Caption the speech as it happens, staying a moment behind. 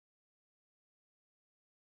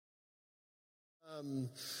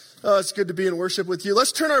It's good to be in worship with you.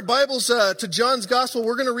 Let's turn our Bibles to John's Gospel.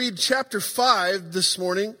 We're going to read chapter 5 this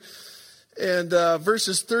morning and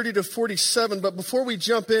verses 30 to 47. But before we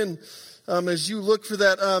jump in, as you look for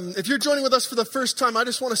that, if you're joining with us for the first time, I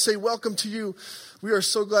just want to say welcome to you. We are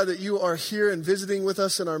so glad that you are here and visiting with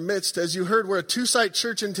us in our midst. As you heard, we're a two-site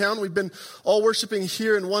church in town. We've been all worshiping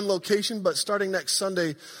here in one location, but starting next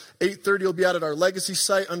Sunday, 8:30 we'll be out at our Legacy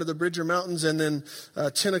site under the Bridger Mountains, and then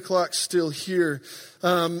 10 o'clock still here.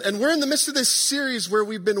 And we're in the midst of this series where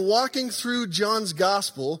we've been walking through John's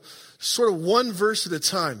Gospel, sort of one verse at a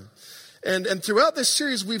time. And throughout this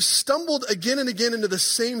series, we've stumbled again and again into the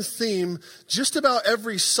same theme just about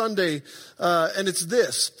every Sunday, and it's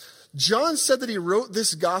this. John said that he wrote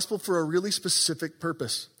this gospel for a really specific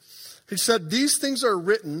purpose. He said, these things are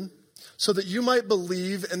written so that you might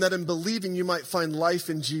believe, and that in believing you might find life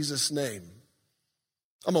in Jesus' name.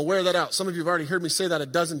 I'm going to wear that out. Some of you have already heard me say that a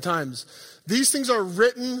dozen times. These things are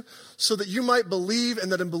written so that you might believe, and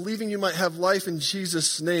that in believing you might have life in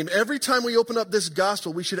Jesus' name. Every time we open up this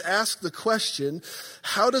gospel, we should ask the question,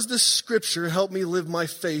 how does this scripture help me live my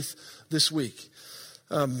faith this week?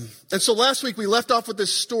 And so last week we left off with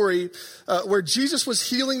this story where Jesus was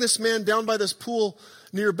healing this man down by this pool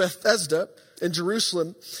near Bethesda in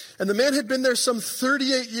Jerusalem. And the man had been there some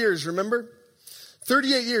 38 years, remember?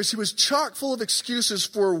 38 years. He was chock full of excuses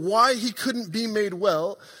for why he couldn't be made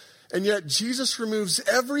well. And yet Jesus removes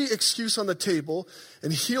every excuse on the table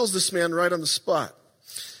and heals this man right on the spot.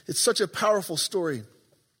 It's such a powerful story.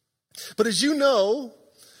 But as you know,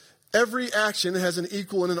 every action has an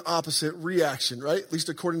equal and an opposite reaction, right? At least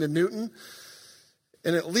according to Newton.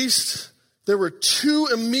 And at least there were two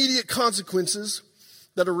immediate consequences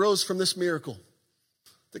that arose from this miracle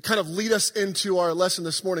that kind of lead us into our lesson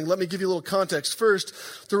this morning. Let me give you a little context.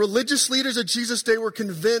 First, the religious leaders of Jesus' day were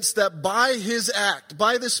convinced that by his act,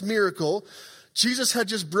 by this miracle, Jesus had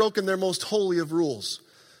just broken their most holy of rules.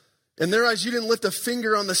 In their eyes, you didn't lift a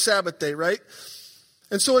finger on the Sabbath day, right?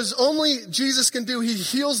 And so as only Jesus can do, he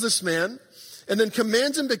heals this man and then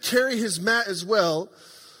commands him to carry his mat as well.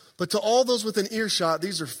 But to all those within earshot,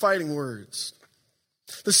 these are fighting words.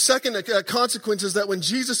 The second consequence is that when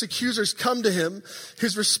Jesus' accusers come to him,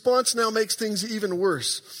 his response now makes things even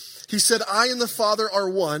worse. He said, I and the Father are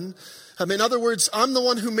one. In other words, I'm the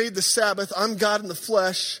one who made the Sabbath. I'm God in the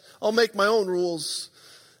flesh. I'll make my own rules.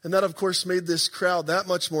 And that, of course, made this crowd that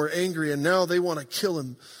much more angry. And now they want to kill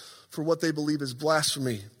him for what they believe is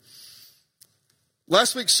blasphemy.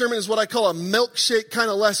 Last week's sermon is what I call a milkshake kind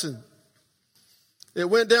of lesson. It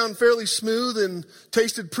went down fairly smooth and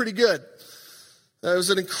tasted pretty good. It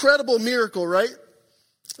was an incredible miracle, right?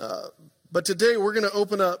 But today we're going to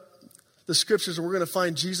open up the scriptures and we're going to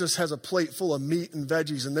find Jesus has a plate full of meat and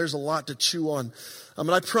veggies, and there's a lot to chew on.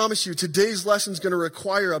 And I promise you, today's lesson is going to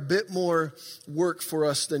require a bit more work for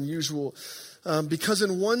us than usual. Because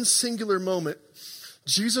in one singular moment,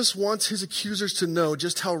 Jesus wants his accusers to know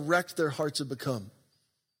just how wrecked their hearts have become.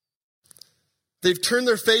 They've turned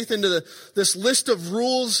their faith into this list of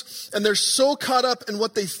rules, and they're so caught up in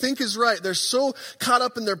what they think is right. They're so caught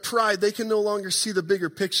up in their pride, they can no longer see the bigger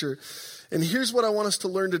picture. And here's what I want us to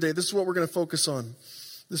learn today. This is what we're going to focus on.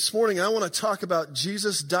 This morning, I want to talk about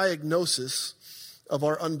Jesus' diagnosis of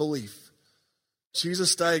our unbelief.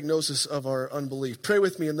 Jesus' diagnosis of our unbelief. Pray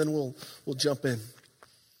with me, and then we'll jump in.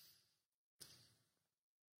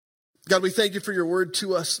 God, we thank you for your word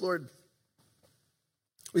to us, Lord.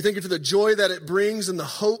 We thank you for the joy that it brings and the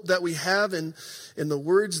hope that we have in the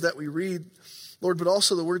words that we read, Lord, but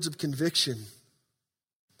also the words of conviction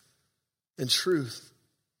and truth.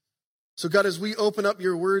 So God, as we open up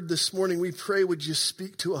your word this morning, we pray, would you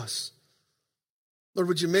speak to us? Lord,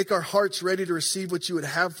 would you make our hearts ready to receive what you would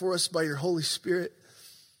have for us by your Holy Spirit?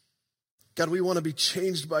 God, we want to be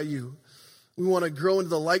changed by you. We want to grow into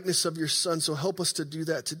the likeness of your Son, so help us to do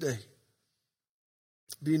that today.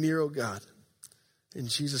 Be near, O God. In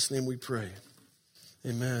Jesus' name we pray.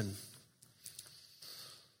 Amen.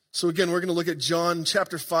 So again, we're going to look at John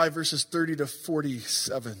chapter 5, verses 30 to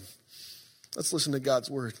 47. Let's listen to God's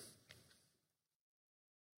word.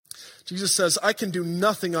 Jesus says, I can do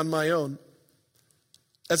nothing on my own.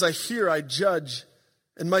 As I hear, I judge,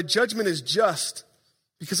 and my judgment is just,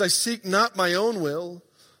 because I seek not my own will,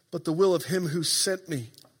 but the will of him who sent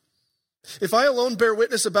me. If I alone bear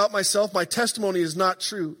witness about myself, my testimony is not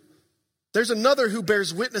true. There's another who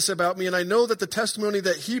bears witness about me, and I know that the testimony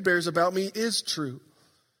that he bears about me is true.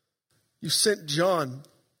 You sent John,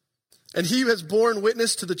 and he has borne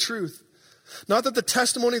witness to the truth. Not that the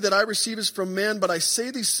testimony that I receive is from man, but I say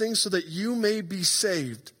these things so that you may be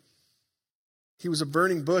saved. He was a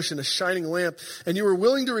burning bush and a shining lamp, and you were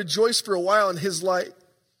willing to rejoice for a while in his light.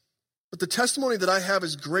 But the testimony that I have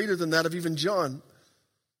is greater than that of even John.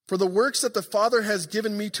 For the works that the Father has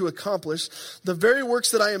given me to accomplish, the very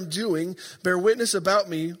works that I am doing, bear witness about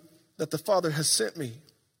me that the Father has sent me.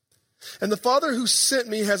 And the Father who sent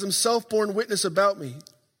me has himself borne witness about me.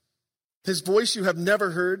 His voice you have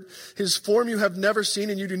never heard, his form you have never seen,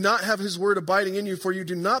 and you do not have his word abiding in you, for you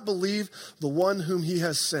do not believe the one whom he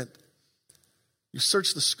has sent. You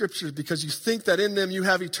search the scriptures because you think that in them you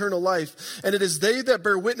have eternal life, and it is they that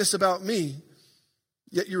bear witness about me,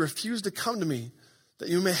 yet you refuse to come to me that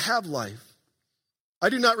you may have life. I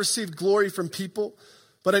do not receive glory from people,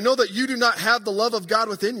 but I know that you do not have the love of God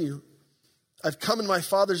within you. I've come in my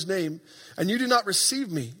Father's name, and you do not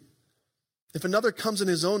receive me. If another comes in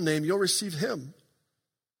his own name, you'll receive him.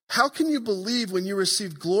 How can you believe when you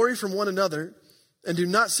receive glory from one another and do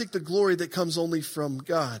not seek the glory that comes only from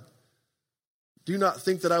God? Do not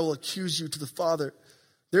think that I will accuse you to the Father.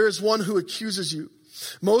 There is one who accuses you,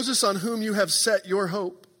 Moses, on whom you have set your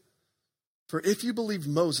hope. For if you believed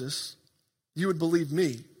Moses, you would believe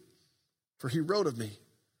me, for he wrote of me.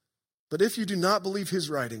 But if you do not believe his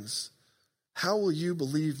writings, how will you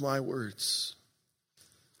believe my words?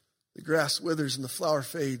 The grass withers and the flower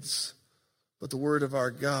fades, but the word of our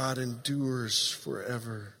God endures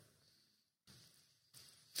forever.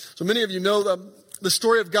 So many of you know the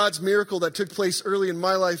story of God's miracle that took place early in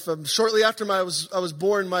my life. Shortly after I was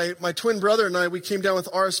born, my twin brother and I, we came down with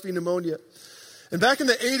RSV pneumonia. And back in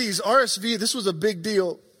the 80s, RSV, this was a big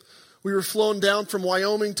deal. We were flown down from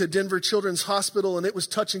Wyoming to Denver Children's Hospital, and it was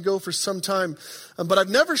touch and go for some time. But I've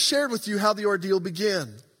never shared with you how the ordeal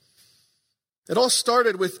began. It all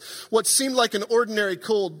started with what seemed like an ordinary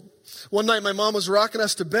cold. One night my mom was rocking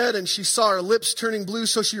us to bed and she saw our lips turning blue,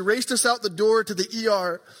 so she raced us out the door to the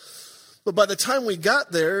ER. But by the time we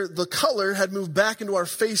got there, the color had moved back into our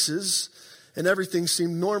faces and everything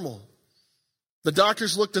seemed normal. The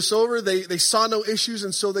doctors looked us over, they saw no issues,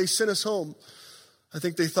 and so they sent us home. I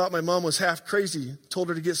think they thought my mom was half crazy, told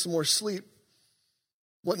her to get some more sleep.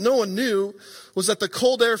 What no one knew was that the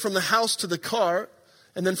cold air from the house to the car,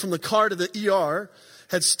 and then from the car to the ER,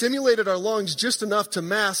 had stimulated our lungs just enough to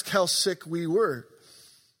mask how sick we were.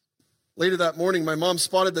 Later that morning, my mom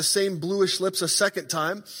spotted the same bluish lips a second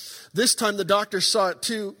time. This time the doctor saw it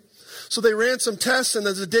too. So they ran some tests, and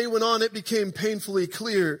as the day went on, it became painfully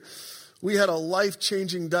clear. We had a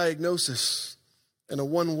life-changing diagnosis and a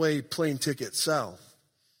one-way plane ticket south.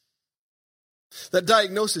 That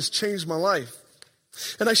diagnosis changed my life.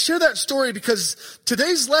 And I share that story because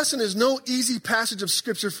today's lesson is no easy passage of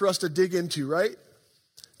scripture for us to dig into, right?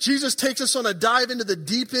 Jesus takes us on a dive into the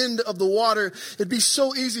deep end of the water. It'd be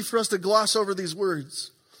so easy for us to gloss over these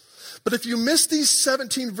words. But if you miss these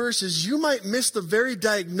 17 verses, you might miss the very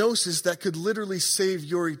diagnosis that could literally save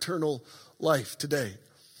your eternal life today.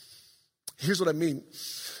 Here's what I mean.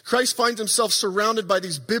 Christ finds himself surrounded by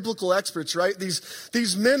these biblical experts, right?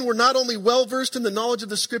 These men were not only well-versed in the knowledge of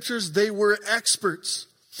the scriptures, they were experts.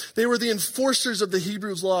 They were the enforcers of the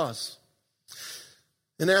Hebrews laws.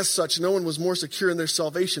 And as such, no one was more secure in their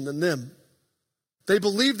salvation than them. They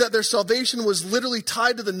believed that their salvation was literally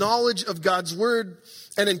tied to the knowledge of God's word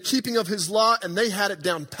and in keeping of his law, and they had it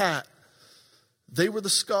down pat. They were the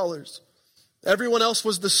scholars. Everyone else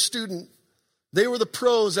was the student. They were the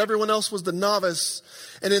pros, everyone else was the novice.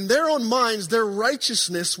 And in their own minds, their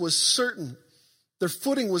righteousness was certain. Their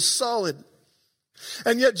footing was solid.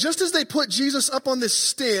 And yet, just as they put Jesus up on this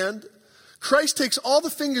stand, Christ takes all the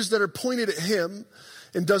fingers that are pointed at him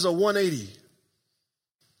and does a 180.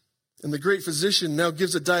 And the great physician now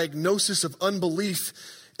gives a diagnosis of unbelief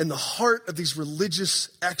in the heart of these religious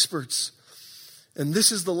experts. And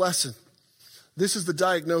this is the lesson. This is the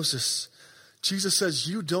diagnosis. Jesus says,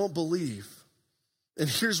 you don't believe. And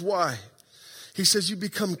here's why. He says you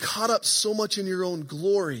become caught up so much in your own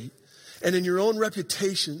glory and in your own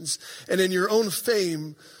reputations and in your own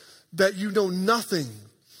fame that you know nothing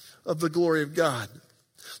of the glory of God.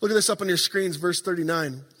 Look at this up on your screens, verse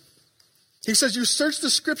 39. He says, you search the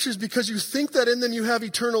scriptures because you think that in them you have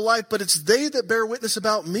eternal life, but it's they that bear witness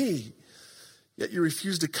about me. Yet you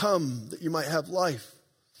refuse to come that you might have life.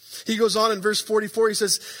 He goes on in verse 44, he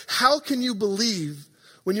says, how can you believe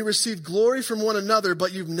when you receive glory from one another,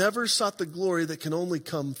 but you've never sought the glory that can only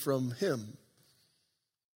come from him?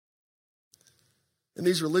 And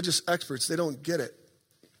these religious experts, they don't get it.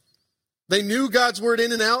 They knew God's word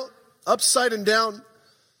in and out, upside and down,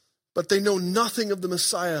 but they know nothing of the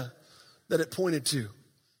Messiah that it pointed to.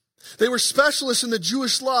 They were specialists in the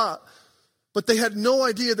Jewish law, but they had no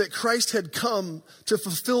idea that Christ had come to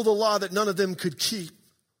fulfill the law that none of them could keep.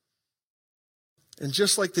 And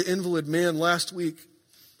just like the invalid man last week,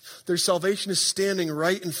 their salvation is standing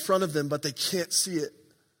right in front of them, but they can't see it.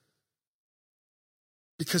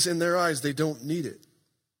 because in their eyes they don't need it.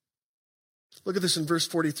 Look at this in verse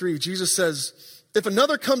 43. Jesus says, if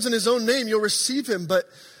another comes in his own name, you'll receive him, but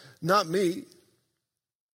not me.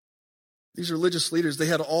 These religious leaders, they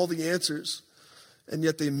had all the answers, and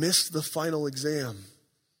yet they missed the final exam.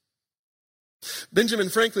 Benjamin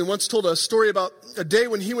Franklin once told a story about a day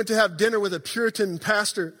when he went to have dinner with a Puritan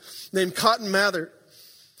pastor named Cotton Mather.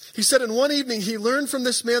 He said in one evening he learned from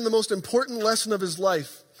this man the most important lesson of his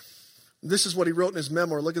life. This is what he wrote in his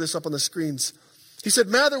memoir. Look at this up on the screens. He said,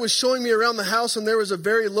 Mather was showing me around the house and there was a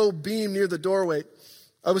very low beam near the doorway.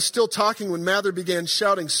 I was still talking when Mather began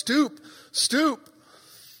shouting, stoop, stoop.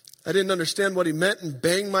 I didn't understand what he meant and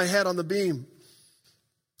banged my head on the beam.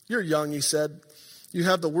 You're young, he said. You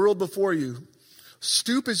have the world before you.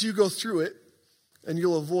 Stoop as you go through it, and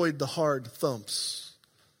you'll avoid the hard thumps.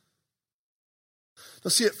 Now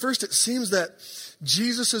see, at first it seems that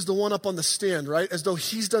Jesus is the one up on the stand, right? As though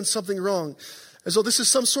he's done something wrong. As though this is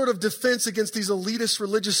some sort of defense against these elitist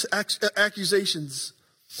religious accusations.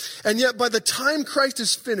 And yet by the time Christ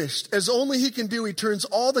is finished, as only he can do, he turns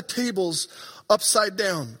all the tables upside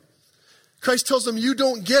down. Christ tells them, you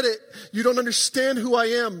don't get it. You don't understand who I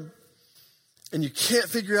am. And you can't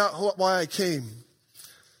figure out why I came.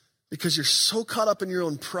 Because you're so caught up in your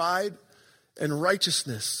own pride and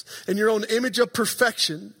righteousness and your own image of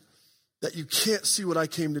perfection that you can't see what I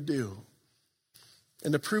came to do.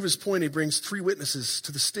 And to prove his point, he brings 3 witnesses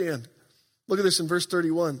to the stand. Look at this in verse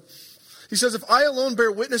 31. He says, if I alone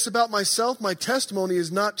bear witness about myself, my testimony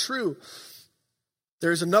is not true.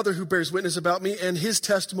 There is another who bears witness about me, and his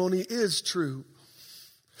testimony is true.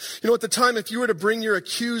 You know, at the time, if you were to bring your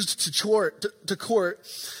accused to court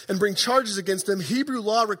and bring charges against them, Hebrew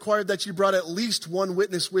law required that you brought at least one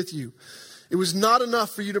witness with you. It was not enough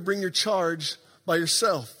for you to bring your charge by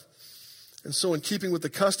yourself. And so in keeping with the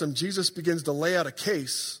custom, Jesus begins to lay out a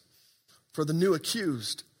case for the new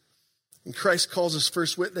accused. And Christ calls his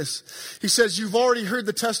first witness. He says, you've already heard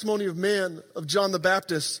the testimony of man, of John the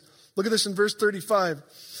Baptist. Look at this in verse 35.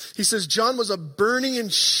 He says, John was a burning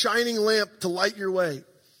and shining lamp to light your way.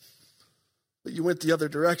 But you went the other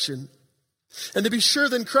direction. And to be sure,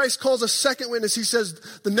 then Christ calls a second witness. He says,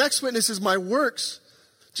 the next witness is my works.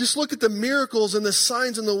 Just look at the miracles and the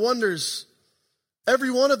signs and the wonders.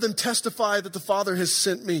 Every one of them testify that the Father has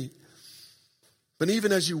sent me. But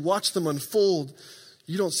even as you watch them unfold,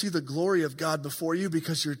 you don't see the glory of God before you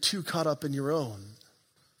because you're too caught up in your own.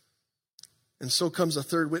 And so comes a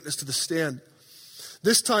third witness to the stand.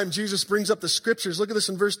 This time Jesus brings up the scriptures. Look at this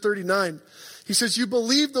in verse 39. He says, you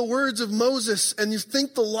believe the words of Moses and you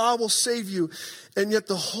think the law will save you. And yet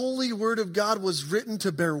the holy word of God was written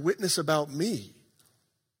to bear witness about me.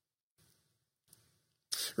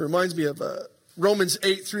 It reminds me of Romans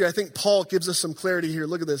 8:3. I think Paul gives us some clarity here.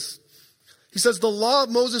 Look at this. He says, the law of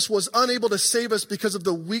Moses was unable to save us because of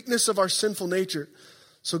the weakness of our sinful nature.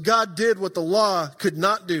 So God did what the law could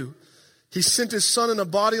not do. He sent his son in a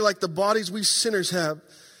body like the bodies we sinners have.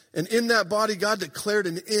 And in that body, God declared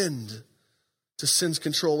an end to sin's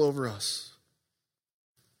control over us.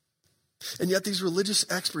 And yet these religious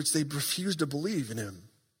experts, they refuse to believe in him.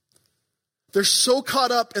 They're so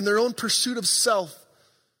caught up in their own pursuit of self.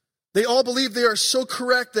 They all believe they are so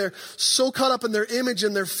correct. They're so caught up in their image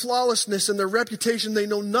and their flawlessness and their reputation. They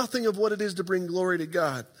know nothing of what it is to bring glory to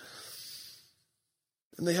God.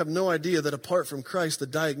 And they have no idea that apart from Christ, the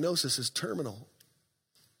diagnosis is terminal.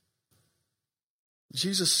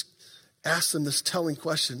 Jesus asks them this telling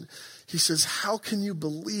question. He says, how can you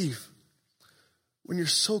believe when you're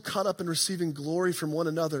so caught up in receiving glory from one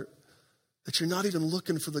another that you're not even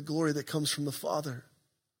looking for the glory that comes from the Father?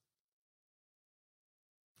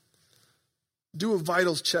 Do a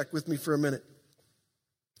vitals check with me for a minute.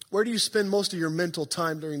 Where do you spend most of your mental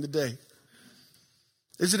time during the day?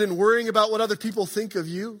 Is it in worrying about what other people think of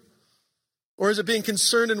you? Or is it being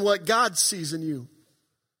concerned in what God sees in you?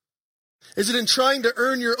 Is it in trying to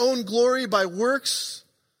earn your own glory by works?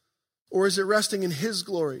 Or is it resting in his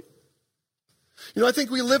glory? You know, I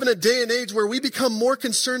think we live in a day and age where we become more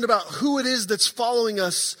concerned about who it is that's following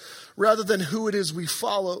us rather than who it is we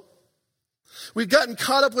follow. We've gotten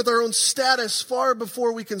caught up with our own status far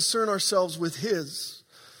before we concern ourselves with his.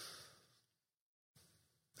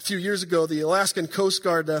 A few years ago, the Alaskan Coast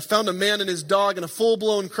Guard found a man and his dog in a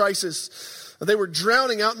full-blown crisis. They were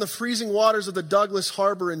drowning out in the freezing waters of the Douglas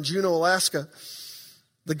Harbor in Juneau, Alaska.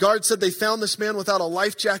 The guard said they found this man without a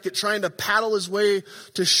life jacket trying to paddle his way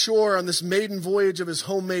to shore on this maiden voyage of his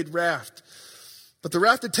homemade raft. But the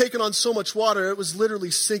raft had taken on so much water, it was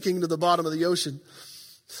literally sinking to the bottom of the ocean.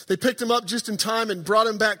 They picked him up just in time and brought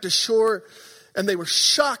him back to shore, and they were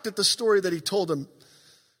shocked at the story that he told them.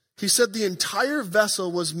 He said the entire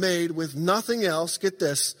vessel was made with nothing else, get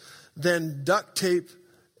this, than duct tape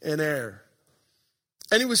and air.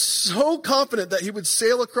 And he was so confident that he would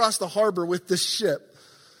sail across the harbor with this ship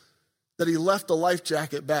that he left the life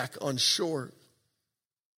jacket back on shore.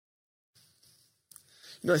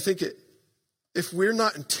 I think if we're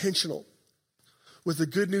not intentional with the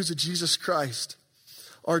good news of Jesus Christ,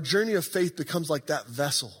 our journey of faith becomes like that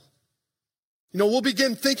vessel. We'll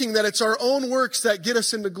begin thinking that it's our own works that get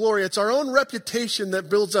us into glory. It's our own reputation that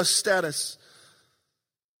builds us status.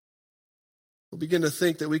 We'll begin to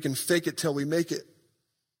think that we can fake it till we make it.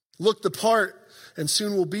 Look the part, and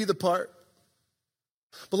soon we'll be the part.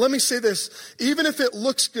 But let me say this, even if it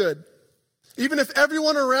looks good, even if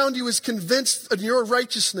everyone around you is convinced of your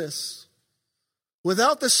righteousness,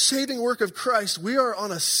 without the saving work of Christ, we are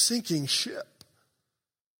on a sinking ship.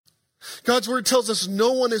 God's word tells us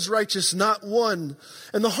no one is righteous, not one.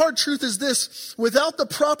 And the hard truth is this, without the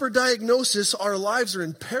proper diagnosis, our lives are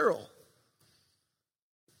in peril.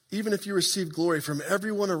 Even if you receive glory from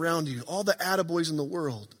everyone around you, all the attaboys in the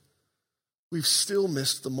world, we've still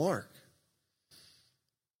missed the mark.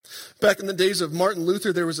 Back in the days of Martin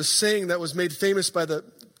Luther, there was a saying that was made famous by the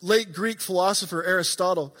late Greek philosopher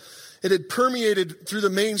Aristotle. It had permeated through the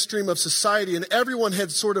mainstream of society, and everyone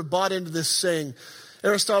had sort of bought into this saying.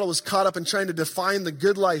 Aristotle was caught up in trying to define the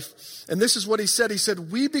good life. And this is what he said. He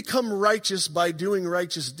said, we become righteous by doing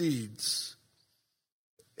righteous deeds.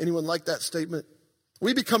 Anyone like that statement?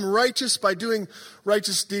 We become righteous by doing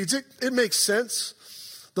righteous deeds. It makes sense.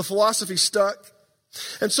 The philosophy stuck.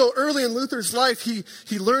 And so early in Luther's life,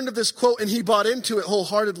 he learned of this quote and he bought into it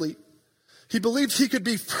wholeheartedly. He believed he could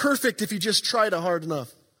be perfect if he just tried hard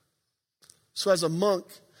enough. So as a monk,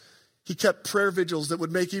 he kept prayer vigils that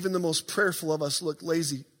would make even the most prayerful of us look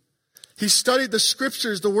lazy. He studied the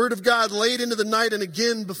scriptures, the word of God, late into the night and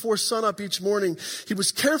again before sunup each morning. He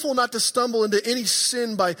was careful not to stumble into any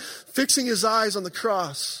sin by fixing his eyes on the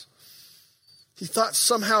cross. He thought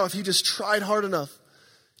somehow if he just tried hard enough,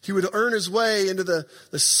 he would earn his way into the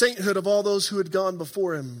sainthood of all those who had gone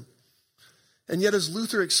before him. And yet, as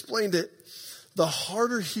Luther explained it, the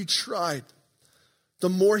harder he tried, the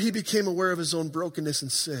more he became aware of his own brokenness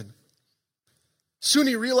and sin. Soon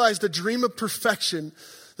he realized the dream of perfection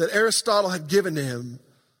that Aristotle had given to him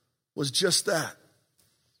was just that.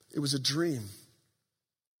 It was a dream.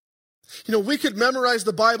 We could memorize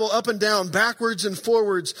the Bible up and down, backwards and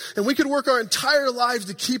forwards, and we could work our entire lives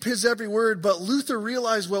to keep his every word, but Luther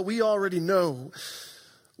realized what we already know.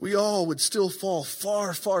 We all would still fall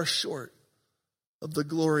far, far short of the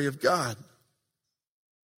glory of God.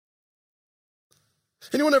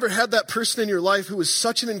 Anyone ever had that person in your life who was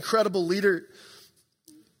such an incredible leader?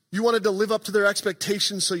 You wanted to live up to their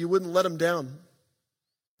expectations so you wouldn't let them down.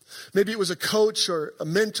 Maybe it was a coach or a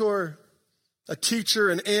mentor, a teacher,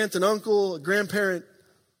 an aunt, an uncle, a grandparent.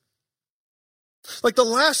 Like the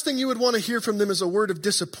last thing you would want to hear from them is a word of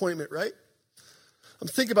disappointment, right?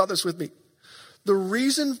 Think about this with me. The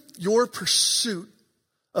reason your pursuit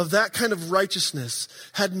of that kind of righteousness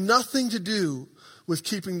had nothing to do with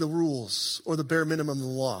keeping the rules or the bare minimum of the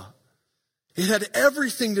law. It had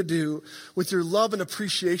everything to do with your love and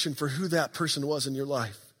appreciation for who that person was in your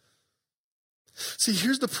life. See,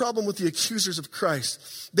 here's the problem with the accusers of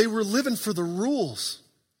Christ. They were living for the rules.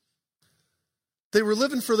 They were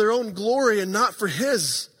living for their own glory and not for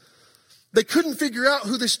his. They couldn't figure out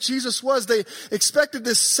who this Jesus was. They expected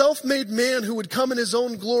this self-made man who would come in his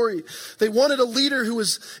own glory. They wanted a leader who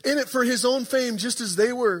was in it for his own fame just as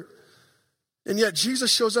they were. And yet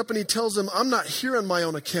Jesus shows up and he tells them, I'm not here on my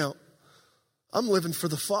own account. I'm living for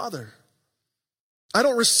the Father. I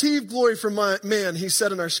don't receive glory from my man, he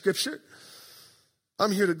said in our scripture.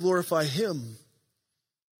 I'm here to glorify him.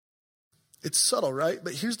 It's subtle, right?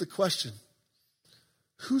 But here's the question.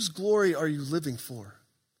 Whose glory are you living for?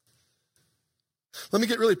 Let me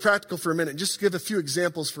get really practical for a minute. Just give a few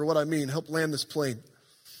examples for what I mean. Help land this plane.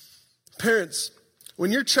 Parents,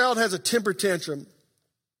 when your child has a temper tantrum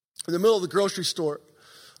in the middle of the grocery store,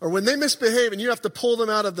 or when they misbehave and you have to pull them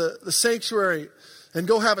out of the sanctuary and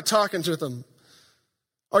go have a talking with them,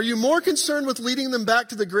 are you more concerned with leading them back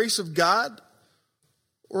to the grace of God?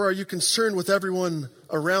 Or are you concerned with everyone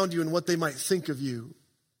around you and what they might think of you?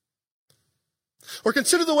 Or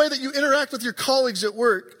consider the way that you interact with your colleagues at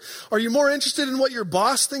work. Are you more interested in what your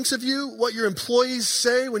boss thinks of you, what your employees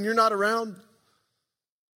say when you're not around,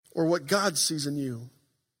 or what God sees in you?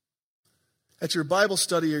 At your Bible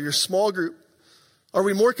study or your small group, are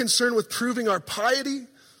we more concerned with proving our piety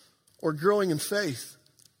or growing in faith?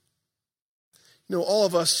 All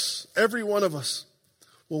of us, every one of us,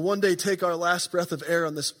 will one day take our last breath of air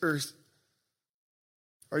on this earth.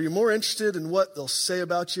 Are you more interested in what they'll say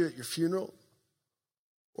about you at your funeral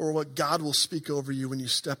or what God will speak over you when you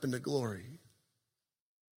step into glory?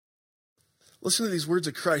 Listen to these words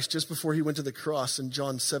of Christ just before he went to the cross in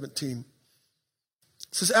John 17.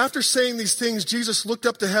 It says, after saying these things, Jesus looked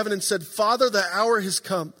up to heaven and said, Father, the hour has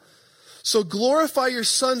come. So glorify your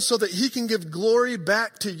Son so that he can give glory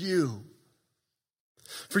back to you.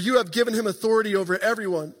 For you have given him authority over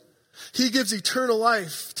everyone. He gives eternal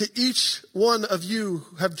life to each one of you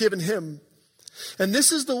who have given him. And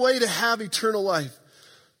this is the way to have eternal life,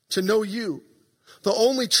 to know you, the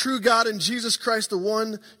only true God, and Jesus Christ, the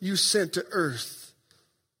one you sent to earth.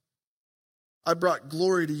 I brought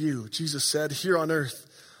glory to you, Jesus said, here on earth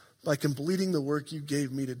by completing the work you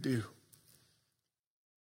gave me to do.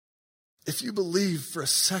 If you believe for a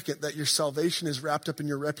second that your salvation is wrapped up in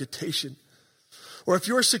your reputation, or if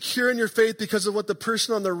you're secure in your faith because of what the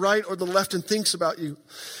person on the right or the left thinks about you,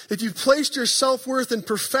 if you've placed your self-worth and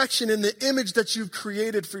perfection in the image that you've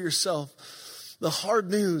created for yourself, the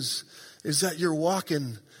hard news is that you're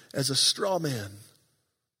walking as a straw man.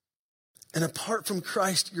 And apart from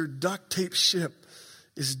Christ, your duct-tape ship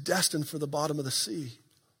is destined for the bottom of the sea.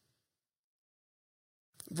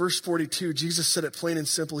 Verse 42, Jesus said it plain and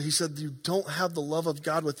simple. He said, you don't have the love of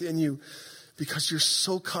God within you because you're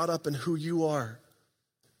so caught up in who you are.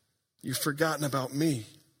 You've forgotten about me.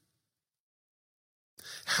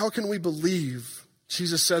 How can we believe,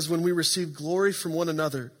 Jesus says, when we receive glory from one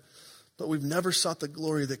another, but we've never sought the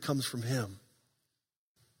glory that comes from him?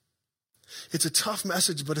 It's a tough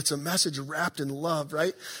message, but it's a message wrapped in love,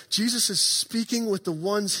 right? Jesus is speaking with the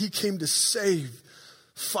ones he came to save,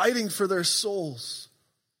 fighting for their souls.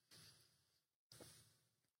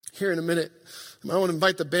 Here in a minute, I want to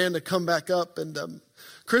invite the band to come back up, and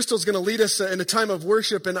Crystal's going to lead us in a time of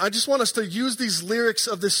worship, and I just want us to use these lyrics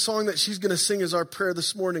of this song that she's going to sing as our prayer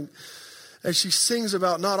this morning, as she sings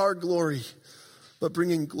about not our glory, but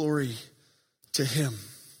bringing glory to him.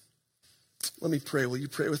 Let me pray. Will you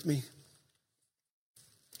pray with me?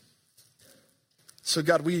 So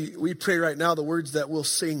God, we pray right now the words that we'll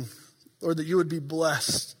sing, Lord, that you would be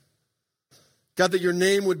blessed. God, that your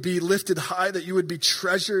name would be lifted high, that you would be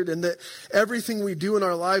treasured, and that everything we do in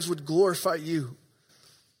our lives would glorify you.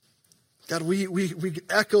 God, we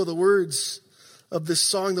echo the words of this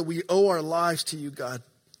song that we owe our lives to you, God.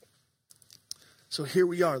 So here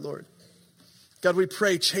we are, Lord. God, we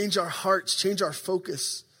pray, change our hearts, change our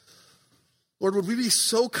focus. Lord, would we be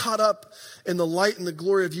so caught up in the light and the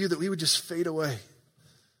glory of you that we would just fade away?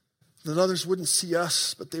 That others wouldn't see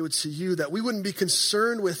us, but they would see you. That we wouldn't be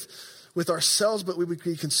concerned with ourselves, but we would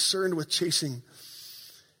be concerned with chasing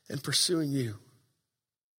and pursuing you.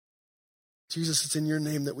 Jesus, it's in your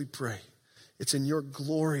name that we pray. It's in your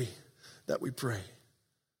glory that we pray.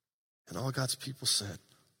 And all God's people said,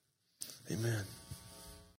 amen.